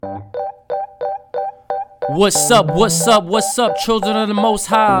What's up, what's up, what's up, children of the Most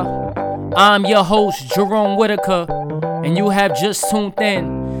High? I'm your host, Jerome Whitaker, and you have just tuned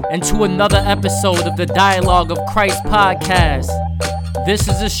in into another episode of the Dialogue of Christ podcast. This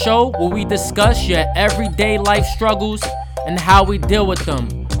is a show where we discuss your everyday life struggles and how we deal with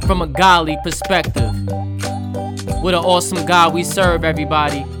them from a godly perspective. What an awesome God we serve,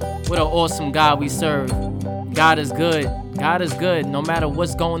 everybody. What an awesome God we serve. God is good. God is good. No matter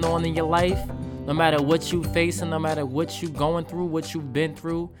what's going on in your life, no matter what you facing, no matter what you going through, what you've been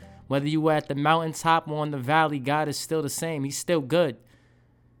through, whether you were at the mountaintop or in the valley, God is still the same. He's still good.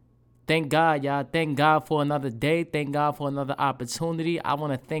 Thank God, y'all. Thank God for another day. Thank God for another opportunity. I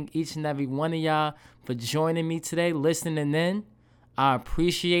want to thank each and every one of y'all for joining me today, listening in. I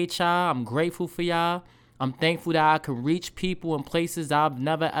appreciate y'all. I'm grateful for y'all. I'm thankful that I can reach people in places I've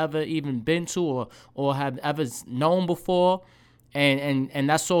never ever even been to or have ever known before. And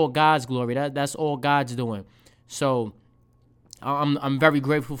that's all God's glory. That's all God's doing. So I'm very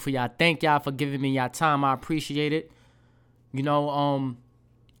grateful for y'all. Thank y'all for giving me y'all time. I appreciate it. You know,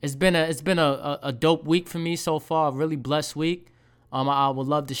 it's been a dope week for me so far. A really blessed week. I would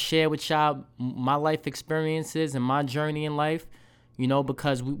love to share with y'all my life experiences and my journey in life. You know,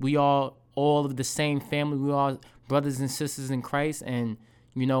 because we are all of the same family. We are brothers and sisters in Christ, and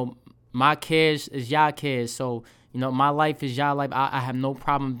you know, my cares is y'all cares. So you know, my life is y'all life. I have no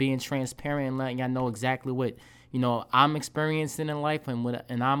problem being transparent and letting y'all know exactly what, you know, I'm experiencing in life and what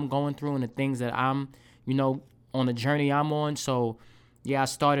I'm going through and the things that I'm, you know, on the journey I'm on. So, yeah,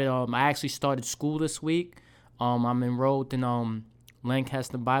 I actually started school this week. I'm enrolled in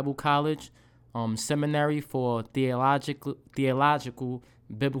Lancaster Bible College seminary for theological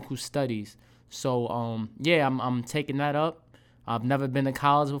biblical studies. So, yeah, I'm taking that up. I've never been to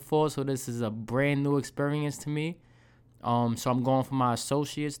college before, so this is a brand new experience to me. So I'm going for my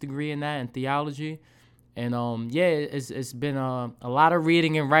associate's degree in that, in theology. And, yeah, it's been a lot of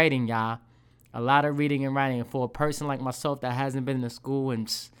reading and writing, y'all. A lot of reading and writing. And for a person like myself that hasn't been to school and,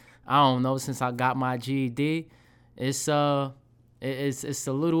 I don't know, since I got my GED, it's a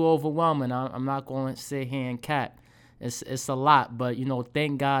little overwhelming. I'm not going to sit here and cap. It's a lot, but, you know,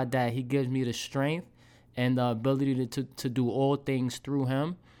 thank God that he gives me the strength and the ability to do all things through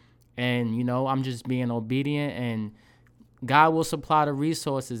him. And, you know, I'm just being obedient, and God will supply the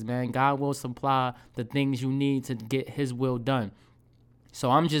resources, man. God will supply the things you need to get his will done.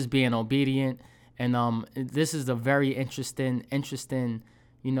 So I'm just being obedient, and this is a very interesting,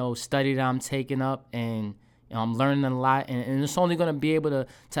 you know, study that I'm taking up, and I'm learning a lot, and it's only going to be able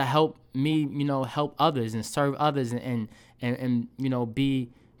to help me, you know, help others and serve others and you know, be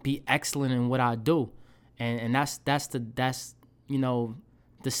excellent in what I do. And that's you know,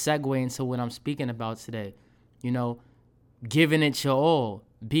 the segue into what I'm speaking about today. You know, giving it your all,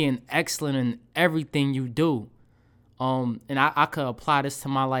 being excellent in everything you do. And I could apply this to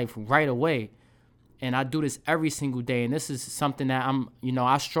my life right away. And I do this every single day. And this is something that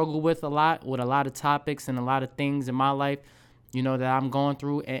I struggle with a lot of topics and a lot of things in my life, you know, that I'm going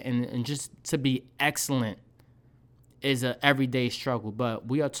through. And just to be excellent is a everyday struggle. But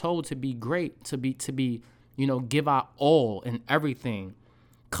we are told to be great, to be, you know, give our all in everything.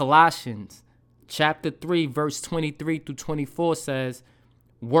 Colossians chapter 3, verse 23 through 24 says,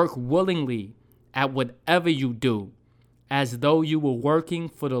 "Work willingly at whatever you do, as though you were working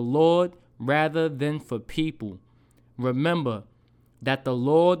for the Lord rather than for people. Remember that the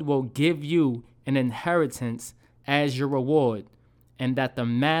Lord will give you an inheritance as your reward, and that the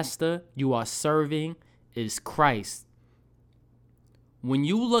master you are serving is Christ." When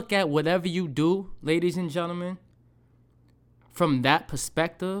you look at whatever you do, ladies and gentlemen, from that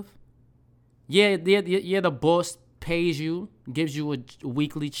perspective, yeah, the boss pays you, gives you a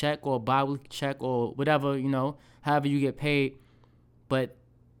weekly check or a bi-weekly check or whatever, you know, however you get paid. But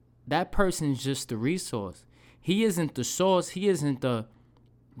that person's just the resource. He isn't the source. He isn't the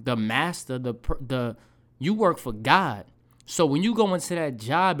master. You work for God. So when you go into that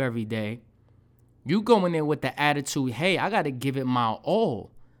job every day, you go in there with the attitude, hey, I got to give it my all.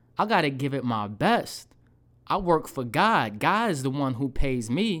 I got to give it my best. I work for God. God is the one who pays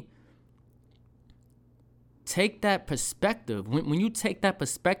me. Take that perspective. When you take that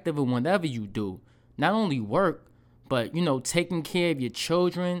perspective in whatever you do, not only work, but, you know, taking care of your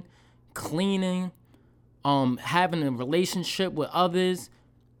children, cleaning, having a relationship with others,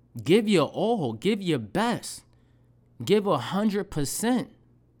 give your all, give your best, give 100%.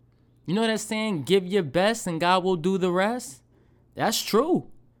 You know that saying, give your best and God will do the rest? That's true.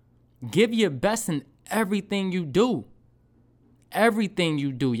 Give your best in everything you do. Everything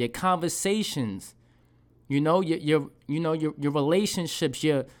you do, your conversations, you know, your relationships,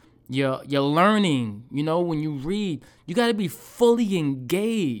 your You're learning. When you read, you got to be fully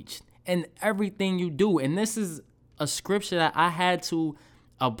engaged in everything you do. And this is a scripture that I had to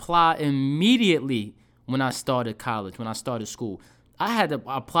apply immediately when I started college, when I started school. I had to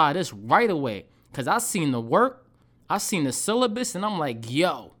apply this right away because I seen the work, I seen the syllabus, and I'm like,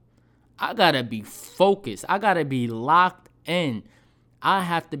 yo, I got to be focused. I got to be locked in. I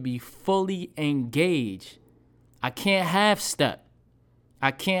have to be fully engaged. I can't half step.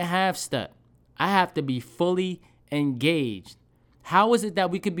 I have to be fully engaged. How is it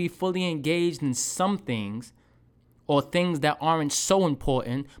that we could be fully engaged in some things or things that aren't so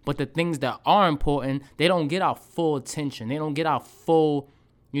important, but the things that are important, they don't get our full attention. They don't get our full,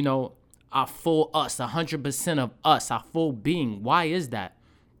 our full us, 100% of us, our full being. Why is that?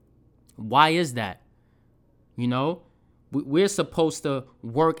 We're supposed to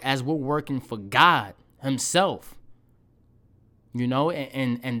work as we're working for God himself. And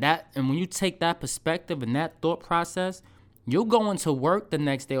when you take that perspective and that thought process, you're going to work the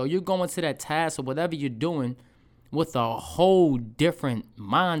next day or you're going to that task or whatever you're doing with a whole different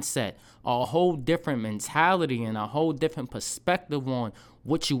mindset, a whole different mentality, and a whole different perspective on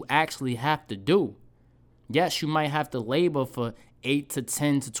what you actually have to do. Yes, you might have to labor for 8 to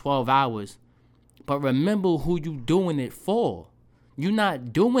 10 to 12 hours, but remember who you doing it for. You're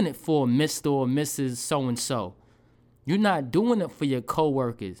not doing it for Mr. or Mrs. So-and-so. You're not doing it for your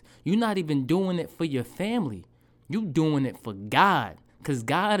coworkers. You're not even doing it for your family. You're doing it for God, because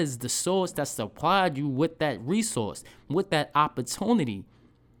God is the source that supplied you with that resource, with that opportunity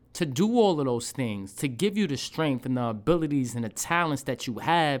to do all of those things, to give you the strength and the abilities and the talents that you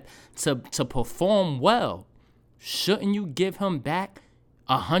have to perform well. Shouldn't you give him back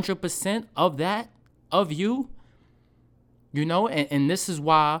 100% of that, of you? And this is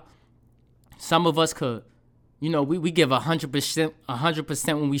why some of us could, we give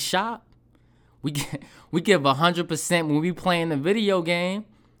 100% when we shop. We give 100% when we play in the video game.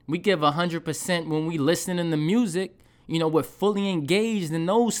 We give 100% when we listening to music. We're fully engaged in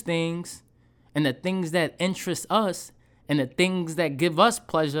those things and the things that interest us and the things that give us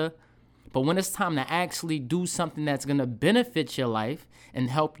pleasure. But when it's time to actually do something that's going to benefit your life and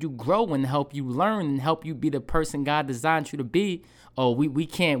help you grow and help you learn and help you be the person God designed you to be, we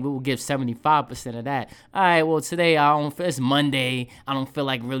will give 75% of that. All right, well, today it's Monday. I don't feel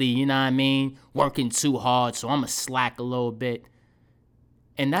like really, working too hard, so I'm going to slack a little bit.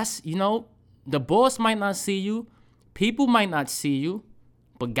 And that's, the boss might not see you. People might not see you,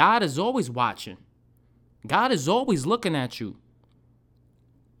 but God is always watching. God is always looking at you.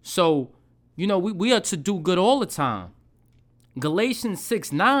 So, we are to do good all the time. Galatians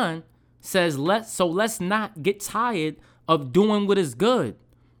 6:9 says, let's not get tired of doing what is good.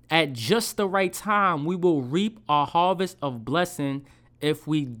 At just the right time, we will reap a harvest of blessing if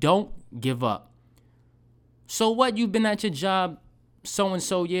we don't give up. So what? You've been at your job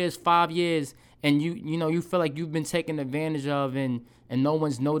so-and-so years, 5 years, and you feel like you've been taken advantage of and no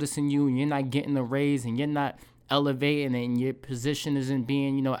one's noticing you and you're not getting a raise and you're not elevating and your position isn't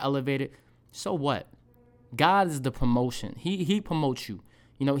being, elevated. So what? God is the promotion. He promotes you.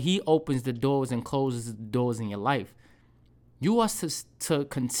 He opens the doors and closes the doors in your life. You are to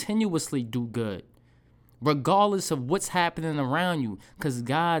continuously do good, regardless of what's happening around you, because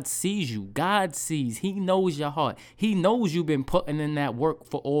God sees you. God sees. He knows your heart. He knows you've been putting in that work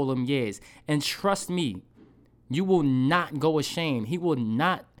for all them years. And trust me, you will not go ashamed. He will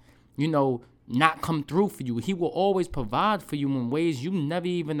not, not come through for you. He will always provide for you in ways you never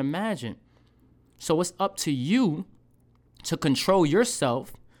even imagined. So it's up to you to control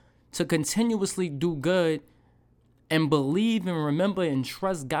yourself, to continuously do good, and believe and remember and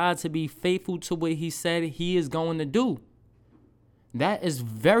trust God to be faithful to what he said he is going to do. That is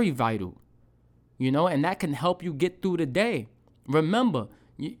very vital, and that can help you get through the day. Remember,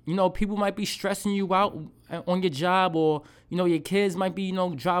 people might be stressing you out on your job, or, your kids might be,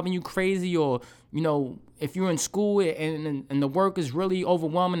 driving you crazy, or, if you're in school and the work is really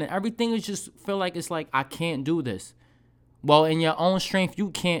overwhelming and everything is just feel like it's like, I can't do this. Well, in your own strength, you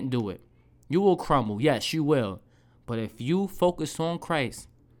can't do it. You will crumble. Yes, you will. But if you focus on Christ,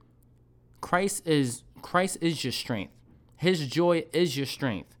 Christ is your strength. His joy is your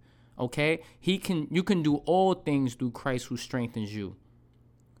strength. Okay? You can do all things through Christ who strengthens you.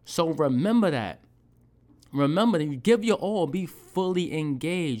 So remember that. Remember that you give your all, be fully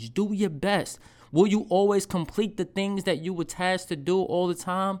engaged, do your best. Will you always complete the things that you were tasked to do all the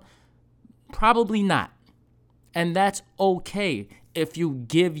time? Probably not. And that's okay if you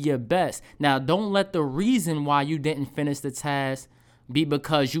give your best. Now, don't let the reason why you didn't finish the task be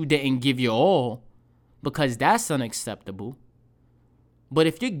because you didn't give your all, because that's unacceptable. But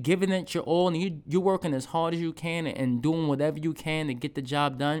if you're giving it your all and you're working as hard as you can and doing whatever you can to get the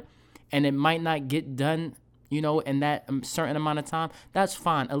job done, and it might not get done, in that certain amount of time, that's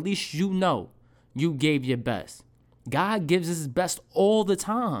fine. At least you know you gave your best. God gives his best all the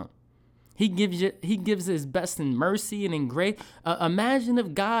time. He gives his best in mercy and in grace. Imagine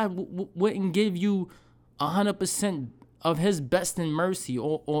if God wouldn't give you 100% of his best in mercy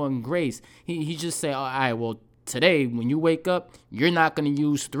or in grace. He just say, all right, well, today when you wake up, you're not going to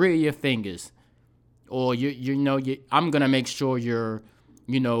use 3 of your fingers, or I'm going to make sure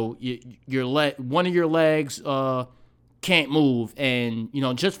one of your legs can't move, and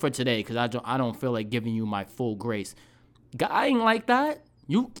just for today, because I don't feel like giving you my full grace. God ain't like that.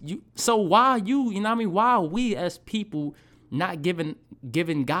 So why why are we as people not giving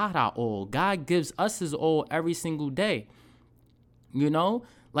God our all? God gives us his all every single day.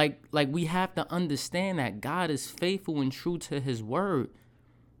 Like we have to understand that God is faithful and true to his word,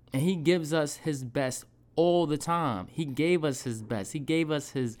 and he gives us his best all the time. He gave us his best. He gave us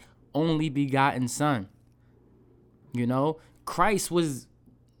his only begotten son. Christ was,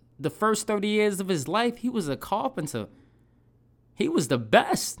 the first 30 years of his life, he was a carpenter. He was the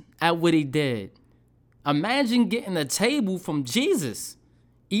best at what he did. Imagine getting a table from Jesus,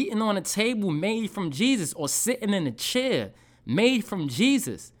 eating on a table made from Jesus, or sitting in a chair made from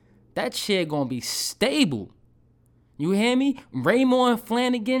Jesus. That chair gonna be stable. You hear me? Raymond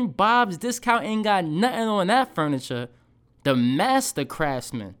Flanagan, Bob's Discount ain't got nothing on that furniture. The master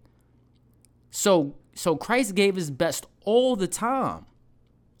craftsman. So Christ gave his best all the time.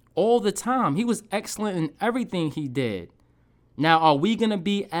 All the time. He was excellent in everything he did. Now, are we going to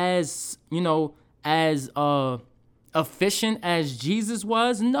be as efficient as Jesus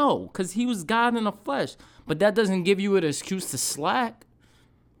was? No, because he was God in the flesh. But that doesn't give you an excuse to slack.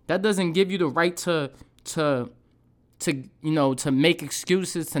 That doesn't give you the right to make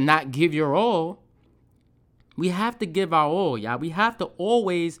excuses to not give your all. We have to give our all, y'all. We have to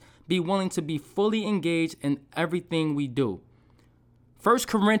always be willing to be fully engaged in everything we do. 1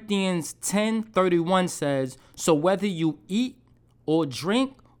 Corinthians 10:31 says, so whether you eat or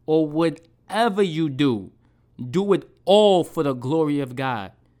drink or whatever you do it all for the glory of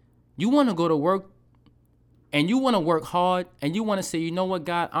God. You want to go to work and you want to work hard and you want to say, you know what,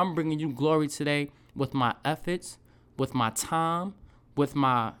 God, I'm bringing you glory today with my efforts, with my time, with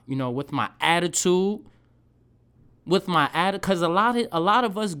my attitude, because a lot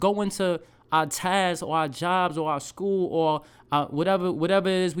of us go into our tasks or our jobs or our school or whatever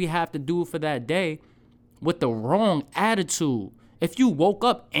it is we have to do for that day with the wrong attitude. If you woke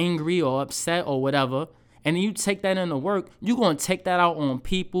up angry or upset or whatever, and then you take that into work, you're going to take that out on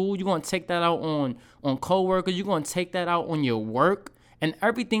people. You're going to take that out on coworkers. You're going to take that out on your work, and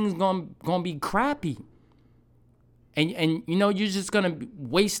everything's going to be crappy. And you're just going to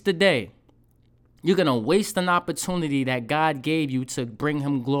waste the day. You're going to waste an opportunity that God gave you to bring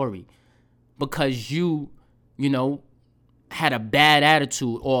him glory because you had a bad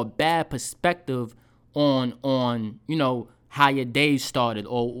attitude or a bad perspective on how your day started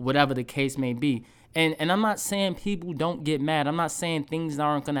or whatever the case may be. And I'm not saying people don't get mad. I'm not saying things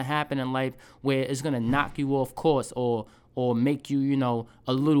aren't going to happen in life where it's going to knock you off course or make you,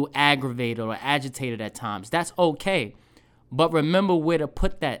 a little aggravated or agitated at times. That's okay. But remember where to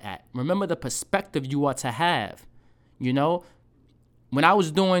put that at. Remember the perspective you are to have. When I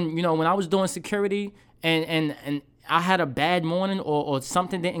was doing security and I had a bad morning or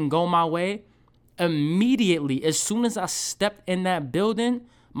something didn't go my way, immediately, as soon as I stepped in that building,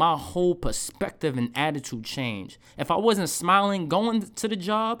 my whole perspective and attitude changed. If I wasn't smiling going to the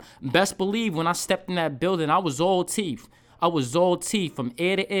job, best believe when I stepped in that building, I was all teeth. I was all teeth from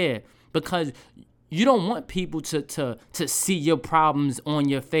ear to ear, because you don't want people to see your problems on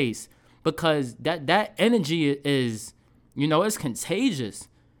your face, because that energy is, it's contagious,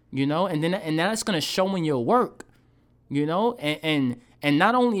 and that's going to show in your work, and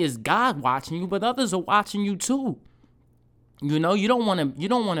not only is God watching you, but others are watching you too. You don't want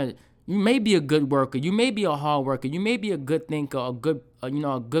to, you may be a good worker. You may be a hard worker. You may be a good thinker, a good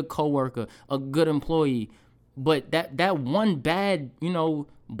coworker, a good employee. But that one bad,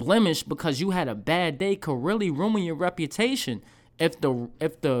 blemish because you had a bad day could really ruin your reputation if the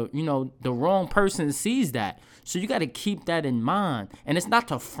wrong person sees that. So you got to keep that in mind. And it's not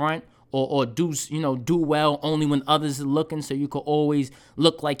to front or do well only when others are looking, so you could always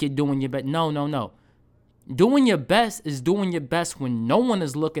look like you're doing your best. No. Doing your best is doing your best when no one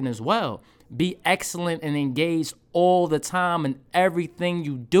is looking as well. Be excellent and engaged all the time in everything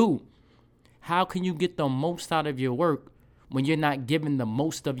you do. How can you get the most out of your work when you're not giving the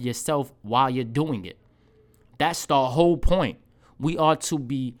most of yourself while you're doing it? That's the whole point. we are to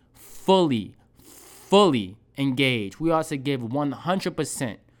be fully engaged. We are to give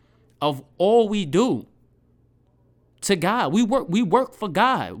 100% of all we do to God. We work for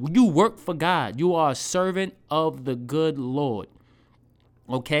God. You work for God. You are a servant of the good Lord.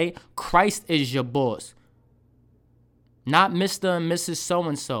 Okay? Christ is your boss. Not Mr. and Mrs.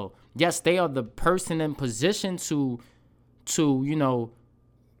 So-and-so. Yes, they are the person in position to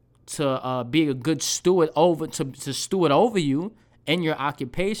be a good steward to steward over you in your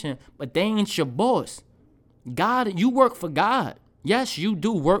occupation, but they ain't your boss. God, you work for God. Yes, you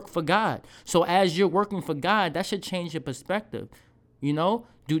do work for God. So as you're working for God, that should change your perspective.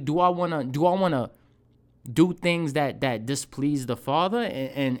 Do I wanna do things that displease the Father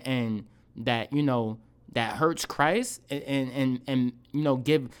and that that hurts Christ and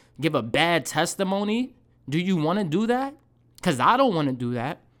give a bad testimony? Do you want to do that? Because I don't want to do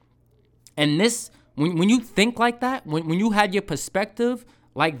that. And this, when you think like that, when you had your perspective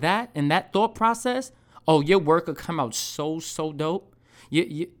like that and that thought process, oh, your work will come out so dope.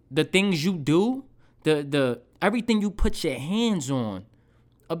 The things you do, the everything you put your hands on,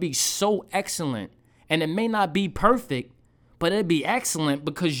 will be so excellent. And it may not be perfect, but it'll be excellent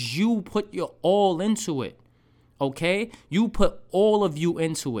because you put your all into it. Okay? You put all of you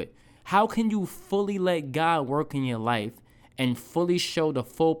into it. How can you fully let God work in your life and fully show the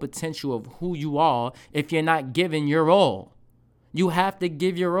full potential of who you are if you're not giving your all? You have to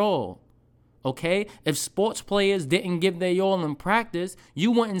give your all. Okay? If sports players didn't give their all in practice,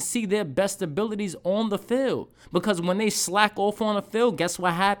 you wouldn't see their best abilities on the field. Because when they slack off on the field, guess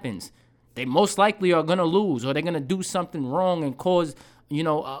what happens? They most likely are going to lose, or they're going to do something wrong and cause,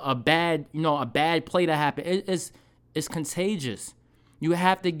 a bad play to happen. It's contagious. You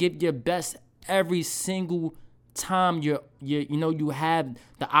have to give your best every single time you have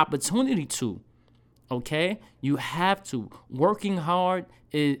the opportunity to. Okay? You have to. Working hard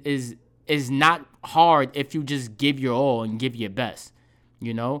is not hard if you just give your all and give your best.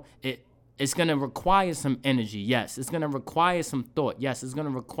 It's going to require some energy. Yes. It's going to require some thought. Yes. It's going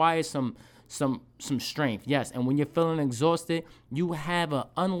to require some strength. Yes. And when you're feeling exhausted, you have an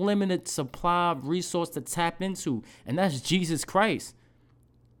unlimited supply of resource to tap into. And that's Jesus Christ.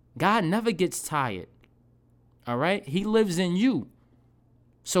 God never gets tired. All right. He lives in you.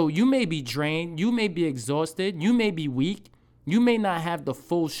 So you may be drained. You may be exhausted. You may be weak. You may not have the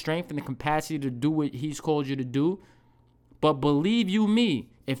full strength and the capacity to do what he's called you to do. But believe you me,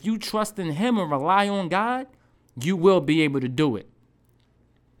 if you trust in him and rely on God, you will be able to do it.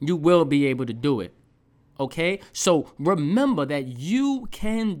 You will be able to do it. Okay? So remember that you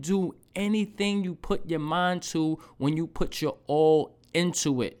can do anything you put your mind to when you put your all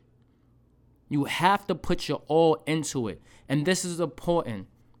into it. You have to put your all into it. And this is important.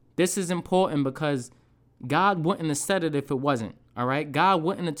 This is important because God wouldn't have said it if it wasn't. All right? God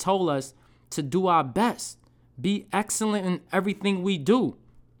wouldn't have told us to do our best. Be excellent in everything we do.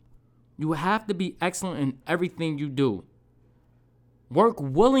 You have to be excellent in everything you do. Work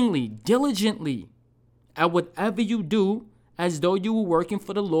willingly, diligently at whatever you do as though you were working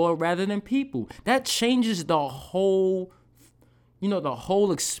for the Lord rather than people. That changes the whole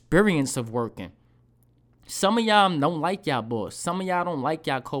experience of working. Some of y'all don't like y'all boss. Some of y'all don't like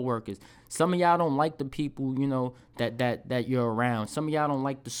y'all coworkers. Some of y'all don't like the people, that you're around. Some of y'all don't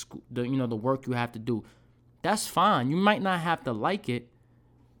like the work you have to do. That's fine. You might not have to like it,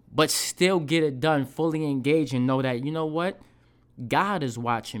 but still get it done, fully engaged, and know that, what? God is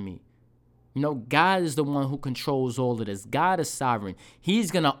watching me. God is the one who controls all of this. God is sovereign. He's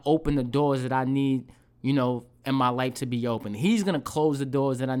going to open the doors that I need, in my life to be open. He's going to close the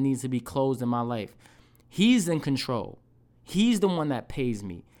doors that I need to be closed in my life. He's in control. He's the one that pays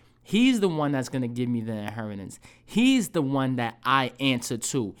me. He's the one that's going to give me the inheritance. He's the one that I answer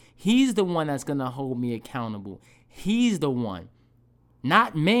to. He's the one that's going to hold me accountable. He's the one.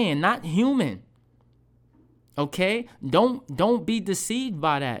 Not man, not human. Okay? Don't be deceived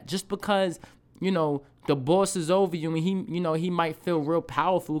by that. Just because, the boss is over you and he might feel real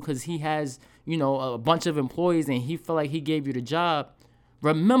powerful because he has, a bunch of employees and he feel like he gave you the job.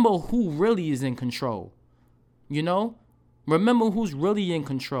 Remember who really is in control. Remember who's really in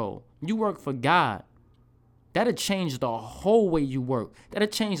control. You work for God. That'll change the whole way you work. That'll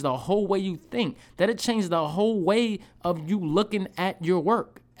change the whole way you think. That'll change the whole way of you looking at your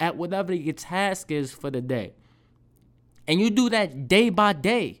work, at whatever your task is for the day. And you do that day by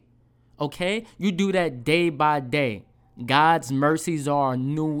day, okay? You do that day by day. God's mercies are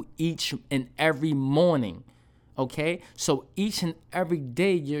new each and every morning, okay? So each and every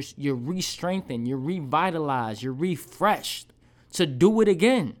day you're re-strengthened, you're revitalized, you're refreshed to do it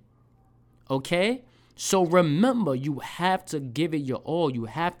again, okay? So remember, you have to give it your all. You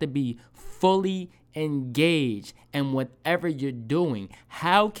have to be fully engaged in whatever you're doing.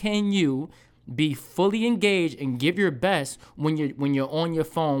 How can you be fully engaged and give your best when you're on your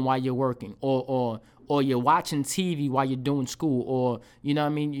phone while you're working, or you're watching TV while you're doing school, or you know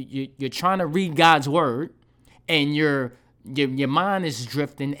what I mean, you're trying to read God's word, and your mind is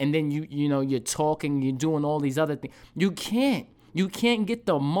drifting, and then you're talking, you're doing all these other things. You can't get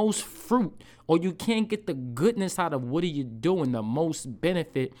the most fruit, or you can't get the goodness out of what are you doing, the most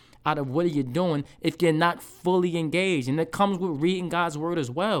benefit out of what are you doing, if you're not fully engaged. And it comes with reading God's word as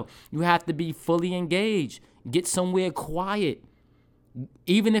well. You have to be fully engaged. Get somewhere quiet.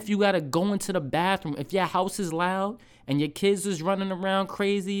 Even if you got to go into the bathroom, if your house is loud and your kids is running around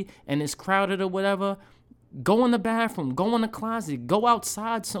crazy and it's crowded or whatever, go in the bathroom, go in the closet, go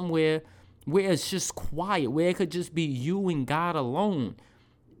outside somewhere where it's just quiet, where it could just be you and God alone.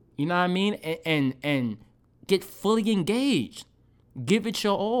 You know what I mean? And get fully engaged. Give it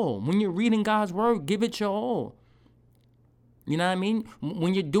your all. When you're reading God's word, give it your all. You know what I mean?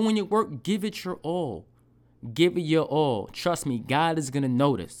 When you're doing your work, give it your all. Give it your all. Trust me, God is going to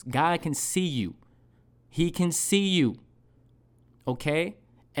notice. God can see you. He can see you. Okay?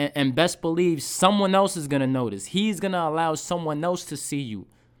 And best believe someone else is going to notice. He's going to allow someone else to see you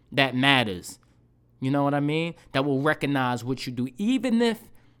that matters. You know what I mean? That will recognize what you do. Even if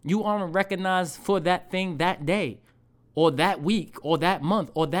you aren't recognized for that thing that day, or that week, or that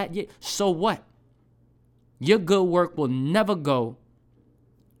month, or that year. So what? Your good work will never go,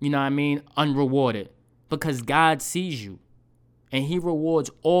 you know what I mean, unrewarded, because God sees you and he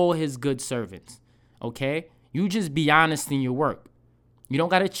rewards all his good servants. Okay? You just be honest in your work. You don't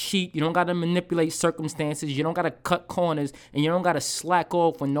got to cheat. You don't got to manipulate circumstances. You don't got to cut corners, and you don't got to slack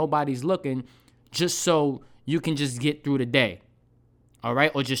off when nobody's looking, just so you can just get through the day. All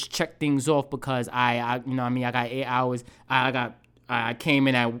right, or just check things off because I you know what I mean, I got 8 hours. I came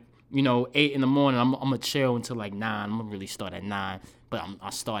in at 8 in the morning. I'm gonna chill until like 9. I'm gonna really start at 9, but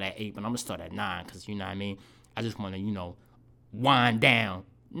I'll start at 8. But I'm gonna start at 9 because you know what I mean. I just wanna wind down.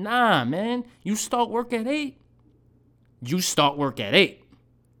 Nah, man, you start work at 8. You start work at 8.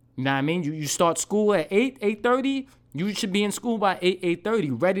 You know what I mean. You start school at 8:30. You should be in school by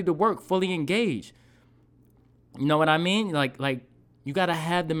 8:30, ready to work, fully engaged. You know what I mean? Like. You got to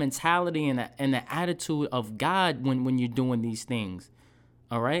have the mentality and the attitude of God when you're doing these things,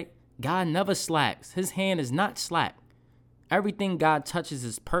 all right? God never slacks. His hand is not slack. Everything God touches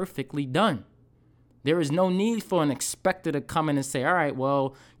is perfectly done. There is no need for an expecter to come in and say, all right,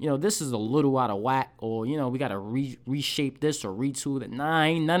 well, this is a little out of whack, or, we got to reshape this or retool it. Nah,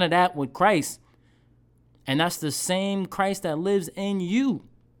 ain't none of that with Christ. And that's the same Christ that lives in you.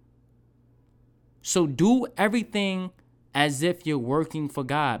 So do everything as if you're working for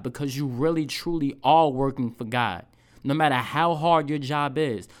God, because you really truly are working for God. No matter how hard your job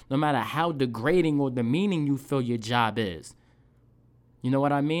is, no matter how degrading or demeaning you feel your job is. You know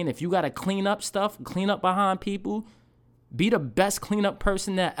what I mean? If you got to clean up stuff, clean up behind people, be the best cleanup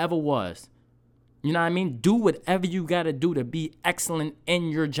person that ever was. You know what I mean? Do whatever you got to do to be excellent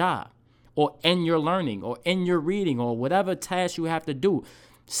in your job, or in your learning, or in your reading, or whatever task you have to do.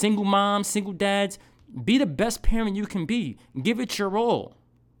 Single moms, single dads, be the best parent you can be. Give it your all.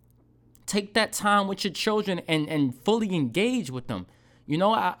 Take that time with your children and fully engage with them.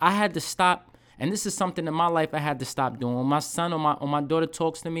 I had to stop, and this is something in my life I had to stop doing. When my son or my daughter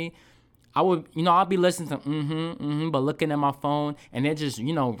talks to me, I'll be listening to but looking at my phone, and they're just,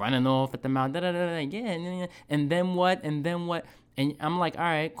 running off at the mouth, yeah, and then what, and I'm like, all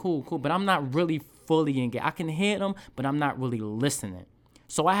right, cool, but I'm not really fully engaged. I can hear them, but I'm not really listening.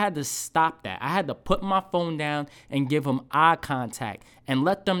 So I had to stop that. I had to put my phone down and give them eye contact and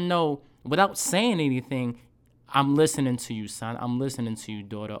let them know without saying anything, I'm listening to you, son. I'm listening to you,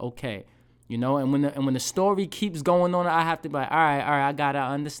 daughter. Okay. And when the story keeps going on, I have to be like, all right, I got to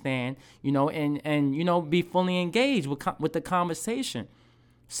understand, and be fully engaged with the conversation.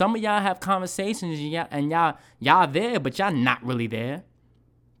 Some of y'all have conversations and y'all there, but y'all not really there.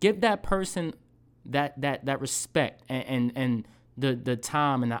 Give that person that respect and the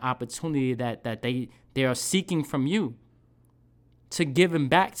time and the opportunity that they are seeking from you, to give them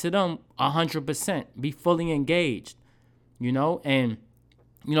back to them 100%. Be fully engaged, and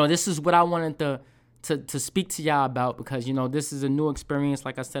this is what I wanted to speak to y'all about, because this is a new experience,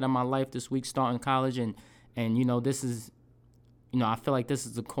 like I said, in my life this week, starting college, and this is, I feel like this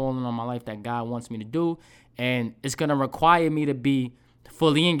is a calling on my life that God wants me to do, and it's gonna require me to be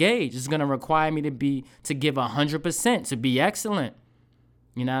fully engaged. It's gonna require me to give 100%, to be excellent.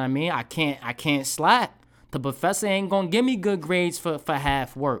 You know what I mean? I can't slack. The professor ain't gonna give me good grades for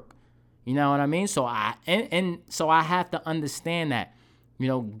half work. You know what I mean? So so I have to understand that,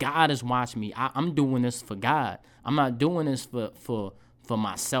 God is watching me. I'm doing this for God. I'm not doing this for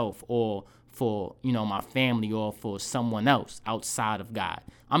myself or for, my family or for someone else outside of God.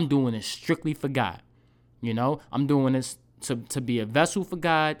 I'm doing this strictly for God. I'm doing this to be a vessel for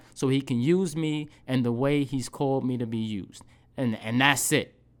God so he can use me in the way he's called me to be used. And that's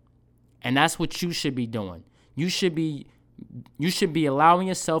it. And that's what you should be doing. You should be allowing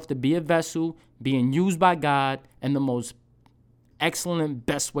yourself to be a vessel, being used by God in the most excellent,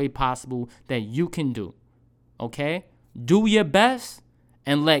 best way possible that you can do. Okay? Do your best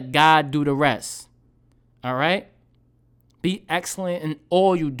and let God do the rest. All right? Be excellent in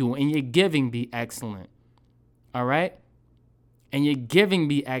all you do. And your giving be excellent. All right? And your giving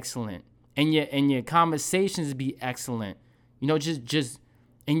be excellent. And your conversations be excellent. Just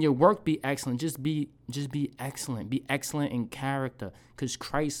and your work be excellent. Just be excellent. Be excellent in character. Because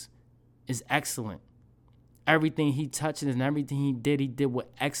Christ is excellent. Everything he touches and everything he did with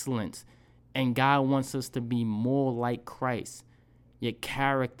excellence. And God wants us to be more like Christ. Your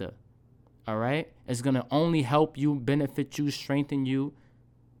character, all right? It's going to only help you, benefit you, strengthen you.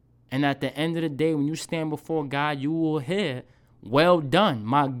 And at the end of the day, when you stand before God, you will hear, "Well done,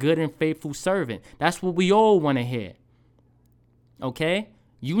 my good and faithful servant." That's what we all want to hear, okay?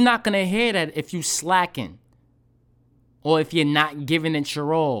 You're not going to hear that if you slacking or if you're not giving it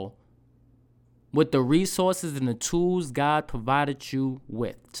your all with the resources and the tools God provided you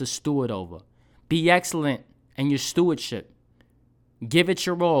with to steward over. Be excellent in your stewardship. Give it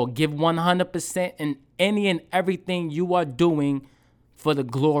your all. Give 100% in any and everything you are doing for the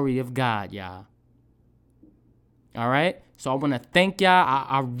glory of God, y'all. All right? So I want to thank y'all.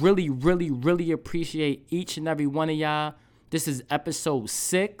 I really, really, really appreciate each and every one of y'all. This is episode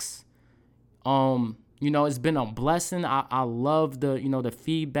 6. It's been a blessing. I love the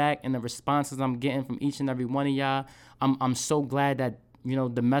feedback and the responses I'm getting from each and every one of y'all. I'm so glad that,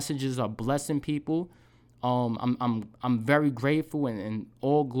 the messages are blessing people. I'm very grateful and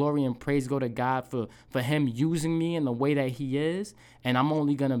all glory and praise go to God for him using me in the way that he is. And I'm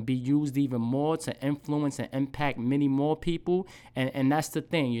only going to be used even more to influence and impact many more people. And that's the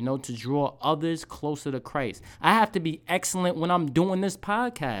thing, to draw others closer to Christ. I have to be excellent when I'm doing this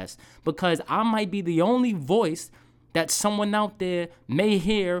podcast because I might be the only voice that someone out there may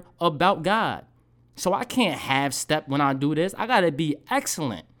hear about God. So I can't half step when I do this. I got to be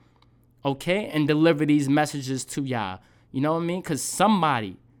excellent. Okay, and deliver these messages to y'all. You know what I mean? Because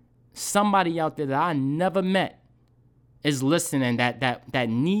somebody out there that I never met is listening that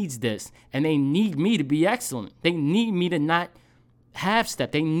needs this. And they need me to be excellent. They need me to not half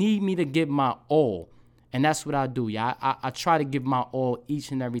step. They need me to give my all. And that's what I do, y'all. I try to give my all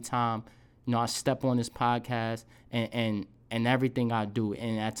each and every time, I step on this podcast and everything I do.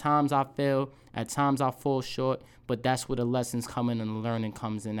 And at times I fail. At times I fall short. But that's where the lessons come in and the learning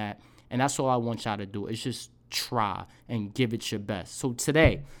comes in at. And that's all I want y'all to do is just try and give it your best. So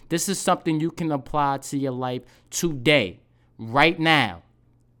today, this is something you can apply to your life today, right now.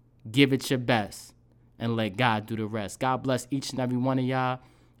 Give it your best and let God do the rest. God bless each and every one of y'all.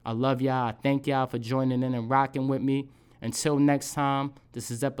 I love y'all. I thank y'all for joining in and rocking with me. Until next time,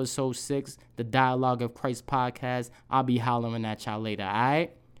 this is episode 6, the Dialogue of Christ podcast. I'll be hollering at y'all later, all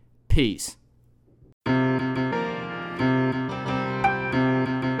right? Peace.